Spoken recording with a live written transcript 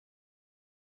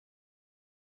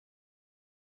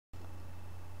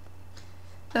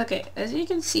Okay, as you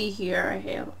can see here, I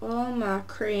have all my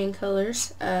crayon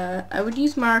colors. I would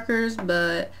use markers,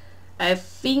 but I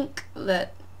think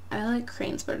that I like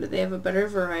crayons better. They have a better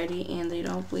variety and they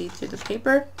don't bleed through the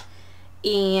paper.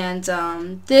 And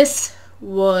this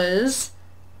was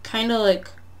kind of like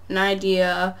an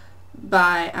idea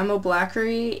by Emma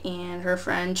Blackery, and her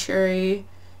friend Cherry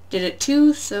did it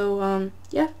too. So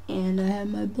yeah, and I have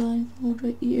my blindfold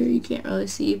right here. You can't really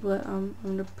see, but I'm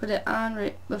gonna put it on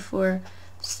right before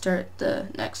start the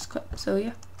next clip. So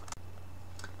yeah.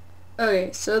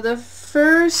 Okay, so the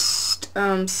first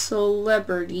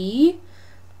celebrity,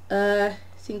 I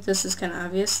think this is kind of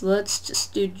obvious. Let's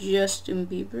just do Justin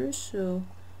Bieber. So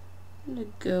I'm gonna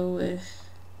go with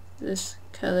this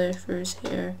color for his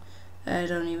hair. I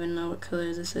don't even know what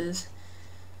color this is.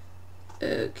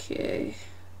 Okay.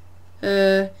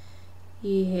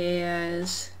 He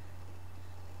has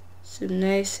some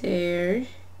nice hair.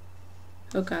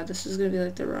 Oh god, this is gonna be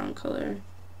like the wrong color.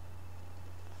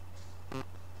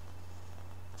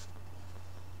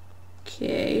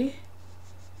 Okay.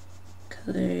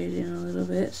 Color it in a little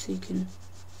bit so you can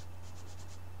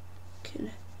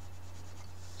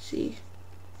see.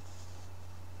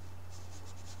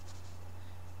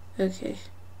 Okay.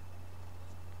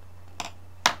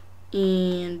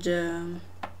 And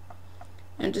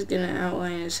I'm just gonna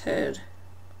outline his head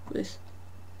with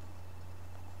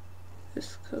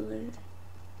this color.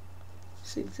 I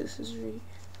think this is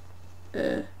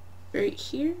right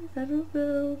here. I don't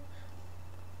know.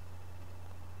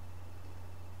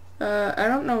 I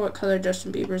don't know what color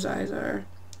Justin Bieber's eyes are.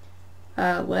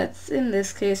 Let's in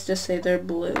this case just say they're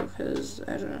blue, because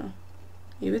I don't know.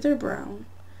 Maybe they're brown.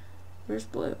 Where's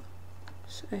blue?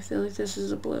 So I feel like this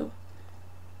is a blue.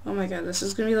 Oh my god, this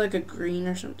is gonna be like a green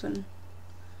or something.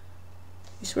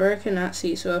 I swear I cannot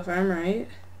see, so if I'm right,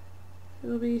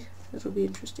 it'll be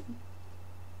interesting.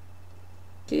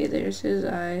 Okay, there's his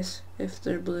eyes. If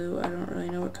they're blue, I don't really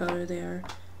know what color they are.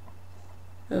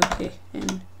 Okay,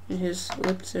 and his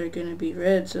lips are gonna be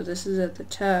red, so this is at the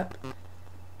top.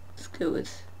 Let's go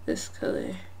with this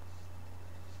color.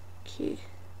 Okay,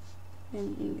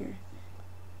 and in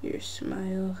your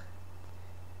smile.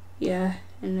 Yeah,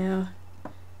 and now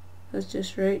let's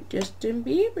just write Justin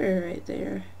Bieber right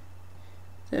there.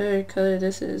 The color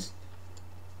this is.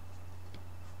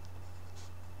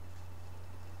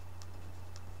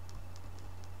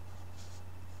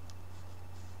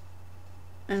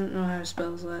 I don't know how to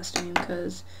spell his last name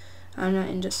because I'm not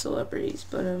into celebrities,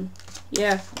 but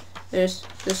yeah, there's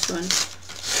this one.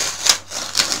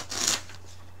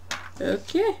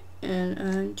 Okay, and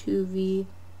on to the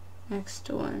next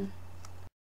one.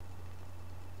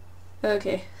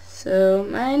 Okay, so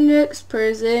my next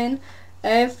person,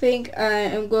 I think I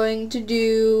am going to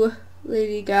do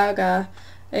Lady Gaga.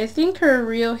 I think her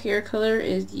real hair color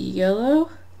is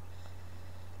yellow,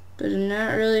 but I'm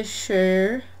not really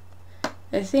sure.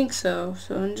 I think so,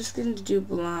 so I'm just going to do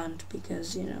blonde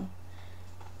because, you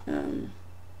know,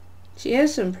 she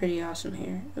has some pretty awesome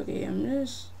hair. Okay, I'm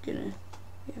just gonna,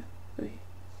 yeah, okay.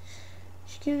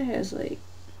 She kind of has, like,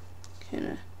 kind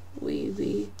of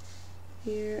wavy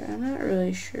hair. I'm not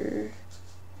really sure.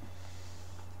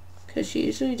 Because she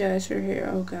usually dyes her hair.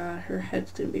 Oh god, her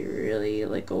head's going to be really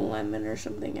like a lemon or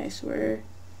something, I swear.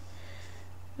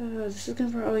 Oh, this is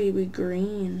going to probably be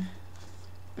green.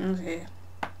 Okay.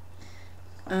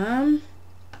 And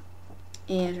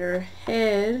her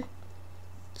head,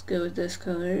 let's go with this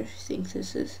color. I think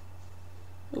this is,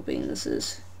 hoping this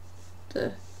is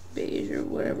the beige or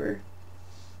whatever.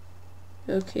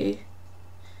 Okay.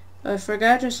 Oh, I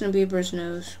forgot Justin Bieber's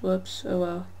nose. Whoops. Oh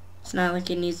well. It's not like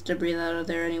he needs to breathe out of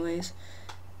there anyways.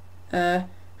 Her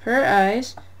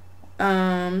eyes,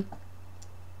 I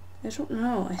don't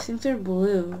know. I think they're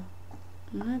blue.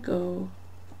 I'm gonna go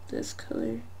this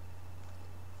color.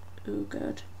 Oh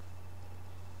god.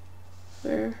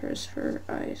 Where is her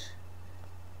eyes?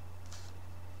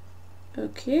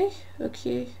 Okay,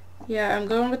 okay. Yeah, I'm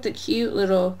going with the cute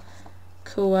little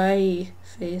kawaii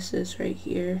faces right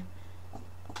here.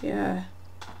 Yeah.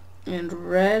 And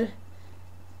red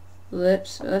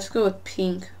lips. Let's go with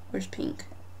pink. Where's pink?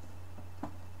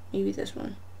 Maybe this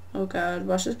one. Oh god,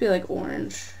 watch this be like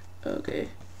orange. Okay.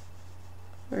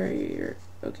 Where are your...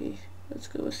 Okay, let's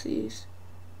go with these.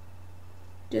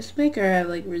 Just make her have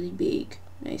like really big,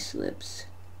 nice lips.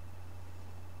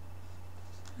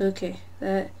 Okay,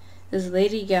 that is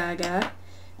Lady Gaga.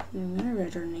 I'm gonna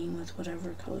write her name with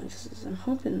whatever color this is. I'm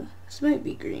hoping this might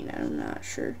be green. I'm not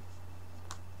sure.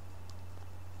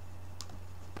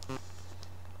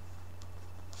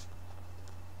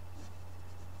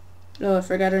 Oh, I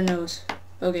forgot her nose.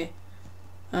 Okay.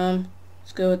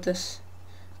 Let's go with this.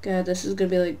 God, this is gonna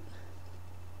be like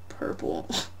purple.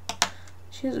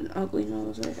 She has an ugly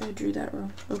nose. I drew that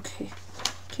wrong. Okay.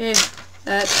 Okay,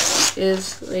 that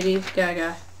is Lady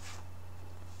Gaga.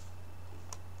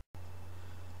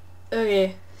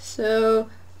 Okay, so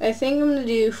I think I'm gonna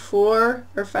do 4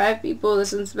 or 5 people.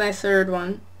 This is my 3rd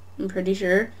one, I'm pretty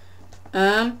sure.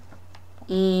 And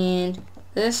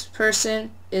this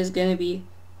person is gonna be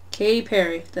Katy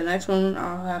Perry. The next one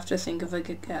I'll have to think of like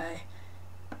a guy.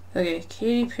 Okay,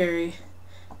 Katy Perry.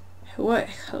 What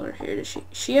color hair does she?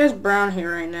 She has brown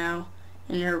hair right now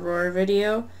in her Roar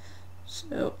video.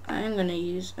 So I'm gonna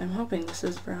use, I'm hoping this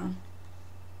is brown.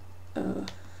 I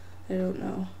don't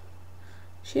know.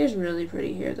 She has really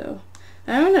pretty hair though.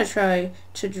 I'm gonna try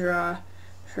to draw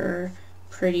her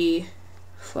pretty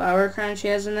flower crown she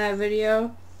has in that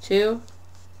video too.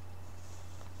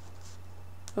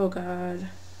 Oh god.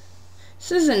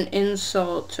 This is an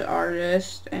insult to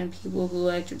artists and people who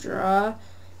like to draw.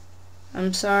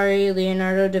 I'm sorry,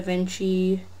 Leonardo da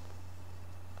Vinci.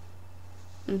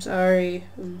 I'm sorry.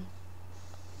 I'm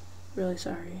really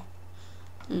sorry.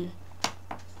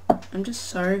 I'm just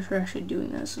sorry for actually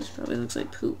doing this. This probably looks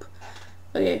like poop.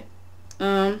 Okay.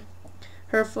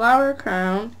 Her flower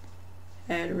crown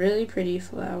had really pretty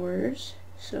flowers.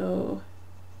 So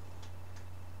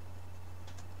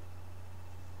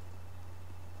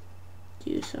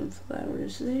do some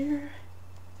flowers there.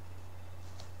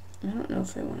 I don't know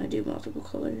if I want to do multiple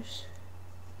colors.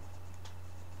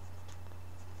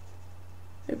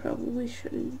 I probably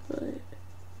shouldn't, but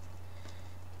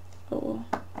oh well.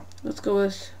 Let's go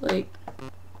with like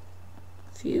a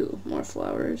few more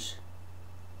flowers.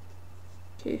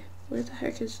 Okay, where the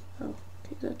heck is, oh,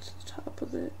 okay, that's the top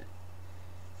of it.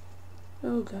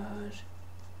 Oh god.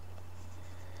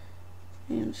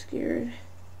 I am scared.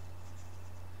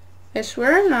 I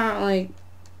swear I'm not like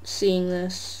seeing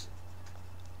this.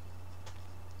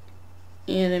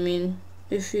 And I mean,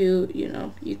 if you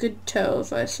know, you could tell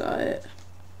if I saw it.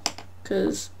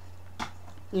 Cause,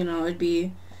 you know, it'd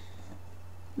be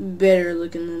better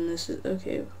looking than this.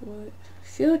 Okay, what? I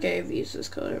feel like I've used this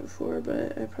color before,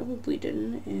 but I probably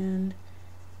didn't, and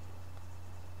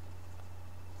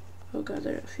oh god,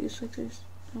 there it feels like there's,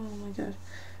 oh my god.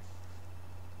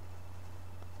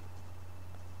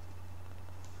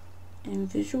 I'm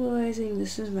visualizing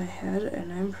this is my head,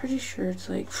 and I'm pretty sure it's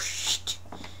like,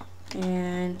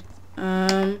 and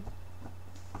I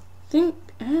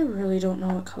really don't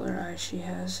know what color eyes she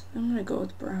has. I'm gonna go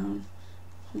with brown.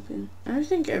 I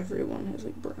think everyone has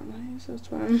like brown eyes.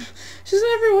 That's why I'm just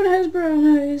everyone has brown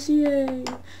eyes. Yay.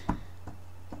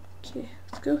 Okay,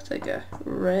 let's go with like a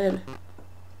red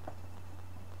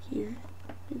here,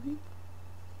 maybe.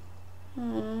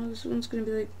 Oh, this one's gonna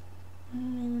be like, I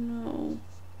don't even know.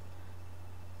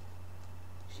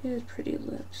 She has pretty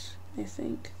lips, I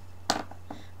think.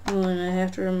 Oh, and I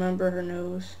have to remember her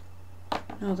nose.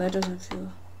 No, that doesn't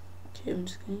feel. Okay, I'm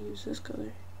just gonna use this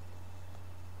color.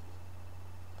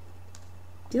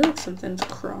 I feel like something's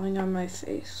crawling on my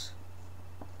face.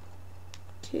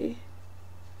 Okay.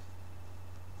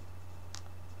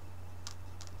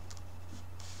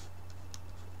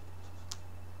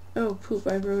 Oh, poop,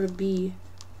 I wrote a B.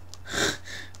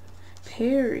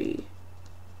 Perry.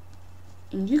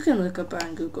 And you can look up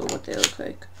on Google what they look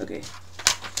like. Okay.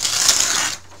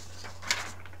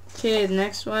 Okay, the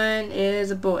next one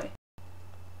is a boy.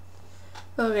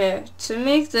 Okay, to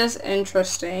make this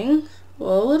interesting,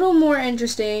 well, a little more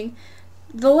interesting,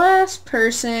 the last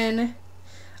person,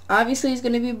 obviously is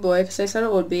going to be a boy, because I said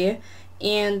it would be,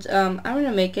 and I'm going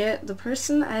to make it the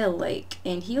person I like,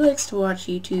 and he likes to watch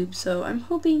YouTube, so I'm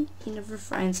hoping he never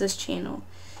finds this channel,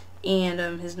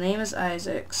 and his name is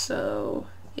Issac, so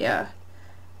yeah,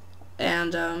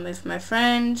 and if my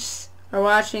friends are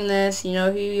watching this, you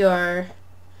know who you are.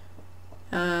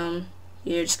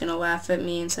 You're just gonna laugh at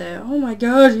me and say, oh my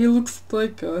god, he looks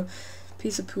like a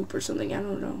piece of poop or something. I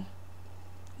don't know.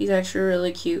 He's actually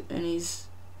really cute, and he's,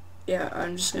 yeah,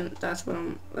 I'm just gonna, that's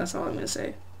all I'm gonna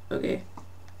say. Okay.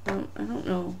 I don't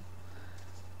know.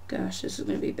 Gosh, this is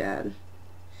gonna be bad.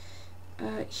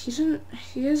 He doesn't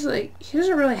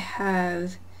really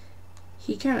have,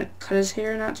 he kind of cut his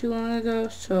hair not too long ago,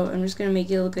 so I'm just gonna make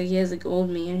it look like he has like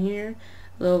old man hair,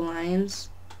 little lines.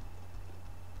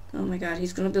 Oh my god,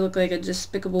 he's gonna look like a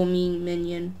despicable mean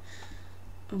minion.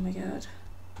 Oh my god.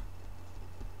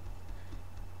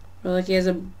 Or like he has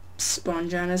a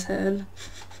sponge on his head.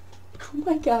 Oh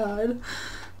my god.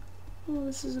 Oh,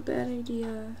 this is a bad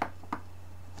idea.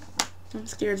 I'm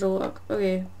scared to look.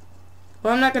 Okay.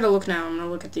 Well, I'm not gonna look now. I'm gonna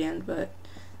look at the end, but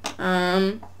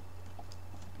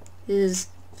his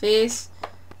face,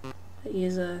 he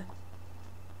is a,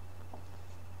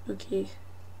 okay.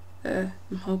 I'm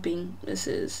hoping this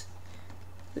is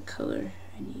the color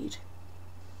I need.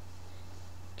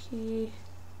 Okay,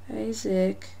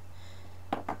 Isaac,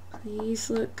 please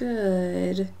look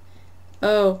good.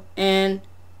 Oh, and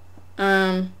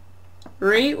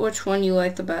rate which one you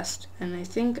like the best. And I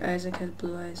think Isaac has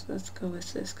blue eyes. Let's go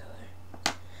with this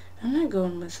color. I'm not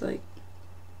going with like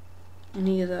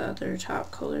any of the other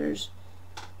top colors.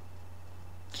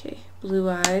 Okay, blue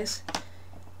eyes.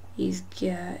 He's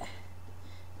got,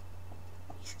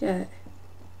 I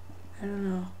don't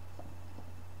know.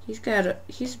 He's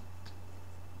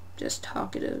just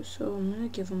talkative, so I'm gonna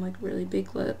give him like really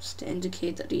big lips to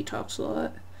indicate that he talks a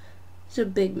lot. He's a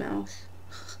big mouth.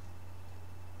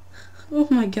 Oh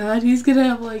my god, he's gonna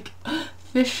have like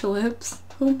fish lips.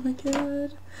 Oh my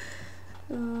god.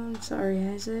 I'm sorry,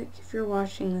 Isaac. If you're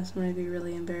watching this, I'm gonna be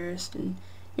really embarrassed, and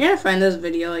you're gonna find this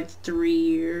video like 3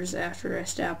 years after I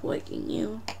stop liking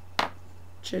you.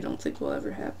 Which I don't think will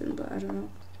ever happen, but I don't know.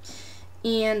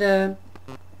 And, to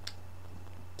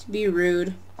be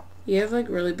rude, you have like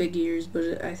really big ears,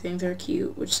 but I think they're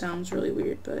cute, which sounds really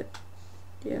weird, but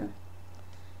yeah.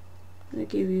 I'm gonna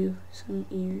give you some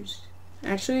ears.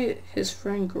 Actually, his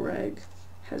friend Greg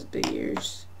has big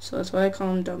ears, so that's why I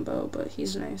call him Dumbo, but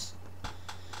he's nice.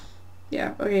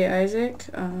 Yeah, okay, Isaac,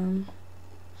 I'm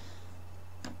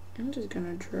just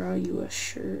gonna draw you a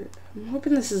shirt. I'm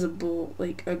hoping this is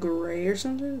like a gray or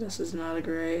something. This is not a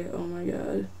gray. Oh my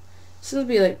god. This will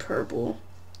be like purple.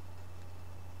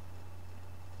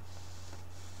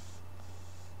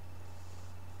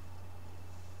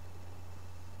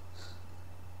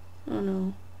 Oh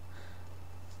no.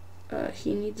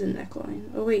 He needs a neckline.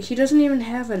 Oh wait, he doesn't even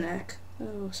have a neck.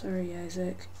 Oh, sorry,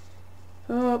 Isaac.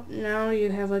 Oh, now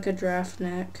you have like a draft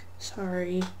neck.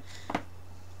 Sorry.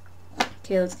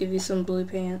 Okay, let's give you some blue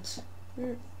pants.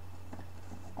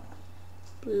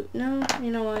 Blue. No, you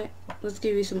know what? Let's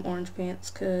give you some orange pants,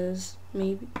 cause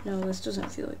maybe. No, this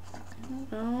doesn't feel like.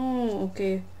 No,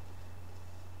 okay.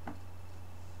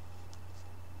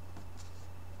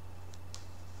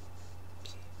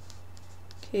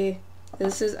 Okay,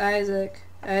 this is Isaac.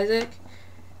 Isaac,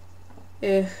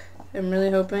 if I'm really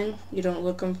hoping you don't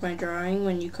look up my drawing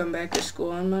when you come back to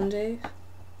school on Monday,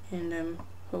 and I'm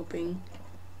hoping.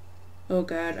 Oh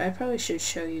god, I probably should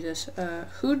show you this.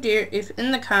 If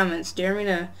in the comments, dare me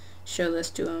to show this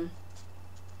to him.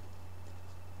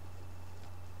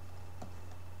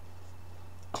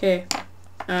 Okay,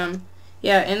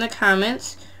 yeah, in the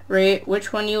comments, rate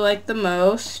which one you like the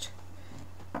most.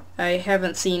 I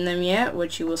haven't seen them yet,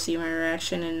 which you will see my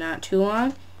reaction in not too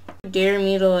long. Dare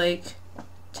me to, like,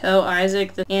 tell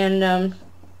Isaac that, and,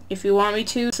 if you want me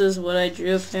to, this is what I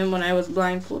drew of him when I was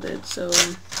blindfolded, so,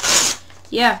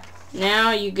 yeah.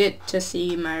 Now you get to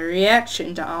see my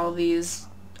reaction to all these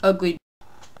ugly.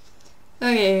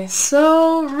 Okay,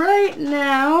 so right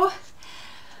now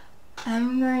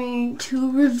I'm going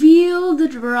to reveal the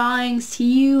drawings to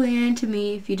you and to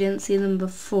me if you didn't see them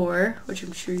before, which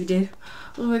I'm sure you did.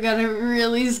 Oh my god, I'm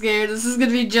really scared. This is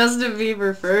gonna be Justin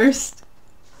Bieber first.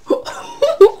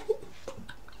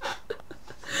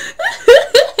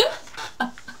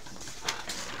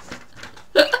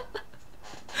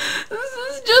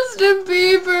 Justin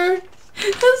Bieber.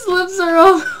 His lips are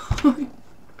all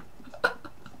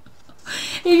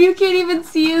and you can't even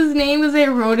see his name because they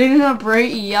wrote it in a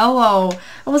bright yellow.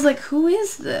 I was like, who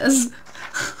is this?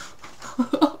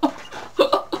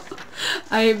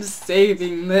 I am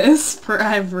saving this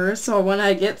forever, so when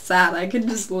I get sad, I can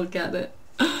just look at it.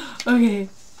 Okay.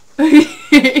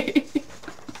 Okay.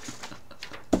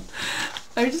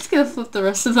 I'm just gonna flip the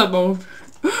rest of them over.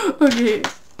 Okay.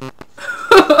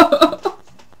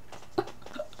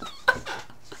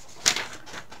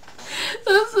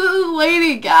 This is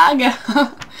Lady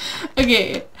Gaga.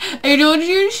 Okay, I told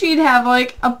you she'd have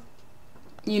like a,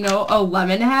 you know, a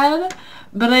lemon head,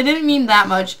 but I didn't mean that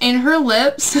much. And her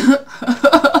lips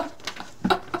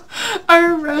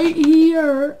are right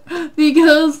here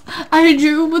because I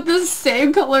drew with the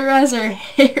same color as her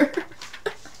hair.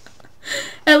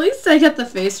 At least I got the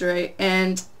face right.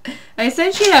 And I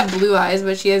said she had blue eyes,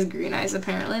 but she has green eyes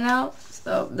apparently now.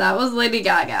 So that was Lady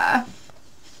Gaga.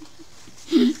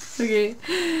 Okay,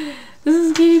 this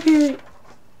is Katy Perry.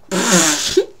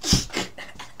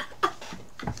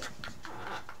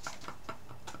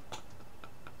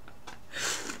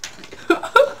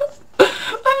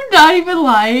 I'm not even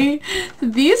lying.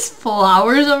 These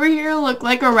flowers over here look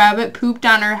like a rabbit pooped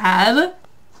on her head.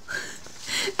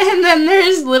 And then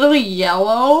there's little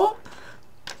yellow.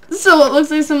 So it looks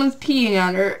like someone's peeing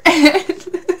on her.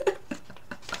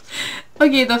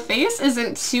 Okay, the face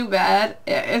isn't too bad.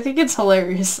 I think it's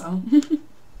hilarious though.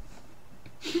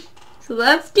 So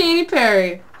that's Katy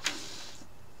Perry.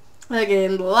 Okay,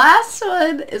 and the last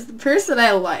one is the person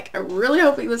I like. I'm really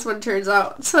hoping this one turns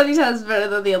out 20 times better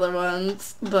than the other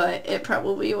ones, but it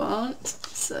probably won't.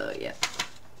 So, yeah.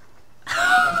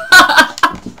 Oh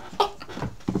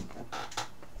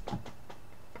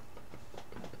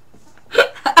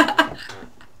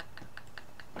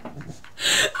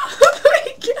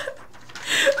my god.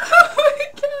 Oh my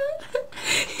god.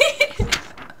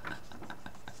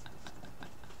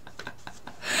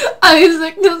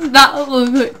 Isaac does not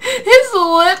look like his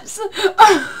lips.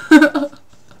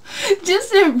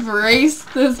 Just embrace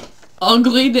this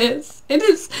ugliness. It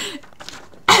is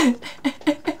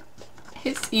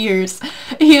his ears.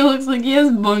 He looks like he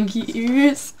has monkey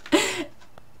ears.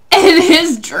 And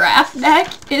his giraffe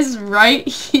neck is right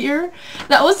here.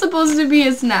 That was supposed to be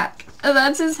his neck. And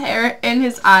that's his hair and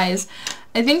his eyes.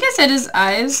 I think I said his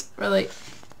eyes were like,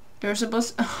 they're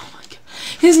supposed to, oh my god.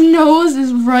 His nose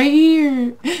is right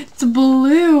here. It's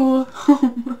blue.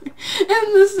 Oh my.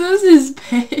 And this is his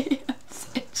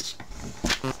pants.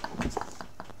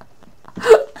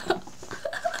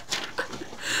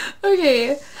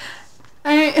 Okay.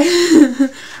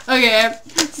 Okay,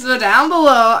 so down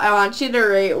below, I want you to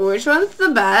rate which one's the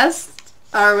best,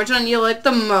 or which one you like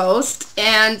the most,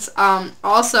 and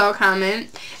also comment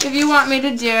if you want me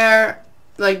to dare,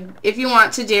 if you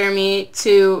want to dare me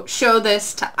to show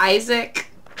this to Isaac,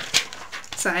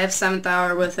 so I have 7th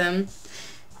hour with him,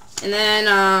 and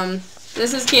then,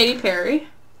 this is Katy Perry.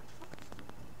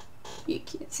 You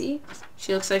can't see.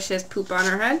 She looks like she has poop on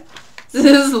her head. This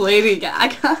is Lady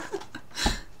Gaga.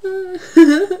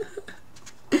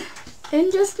 And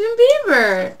Justin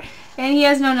Bieber. And he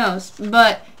has no nose.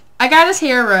 But I got his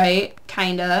hair right,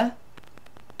 kinda.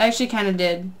 I actually kinda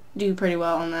did do pretty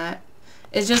well on that.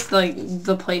 It's just like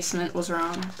the placement was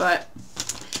wrong. But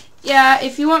yeah,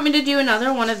 if you want me to do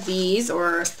another one of these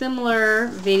or a similar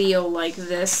video like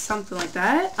this, something like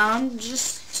that,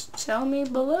 just tell me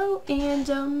below.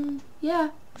 And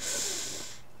yeah.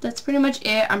 That's pretty much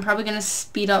it. I'm probably going to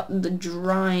speed up the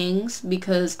drawings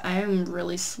because I am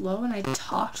really slow and I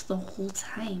talked the whole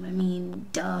time. I mean,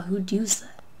 duh, who does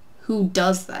that? Who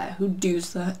does that? Who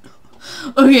does that?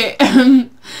 Okay,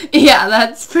 yeah,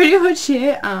 that's pretty much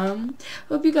it.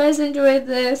 Hope you guys enjoyed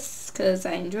this because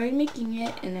I enjoyed making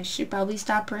it and I should probably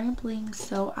stop rambling.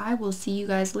 So I will see you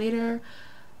guys later.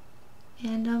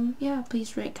 And, yeah,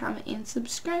 please rate, comment, and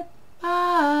subscribe.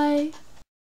 Bye!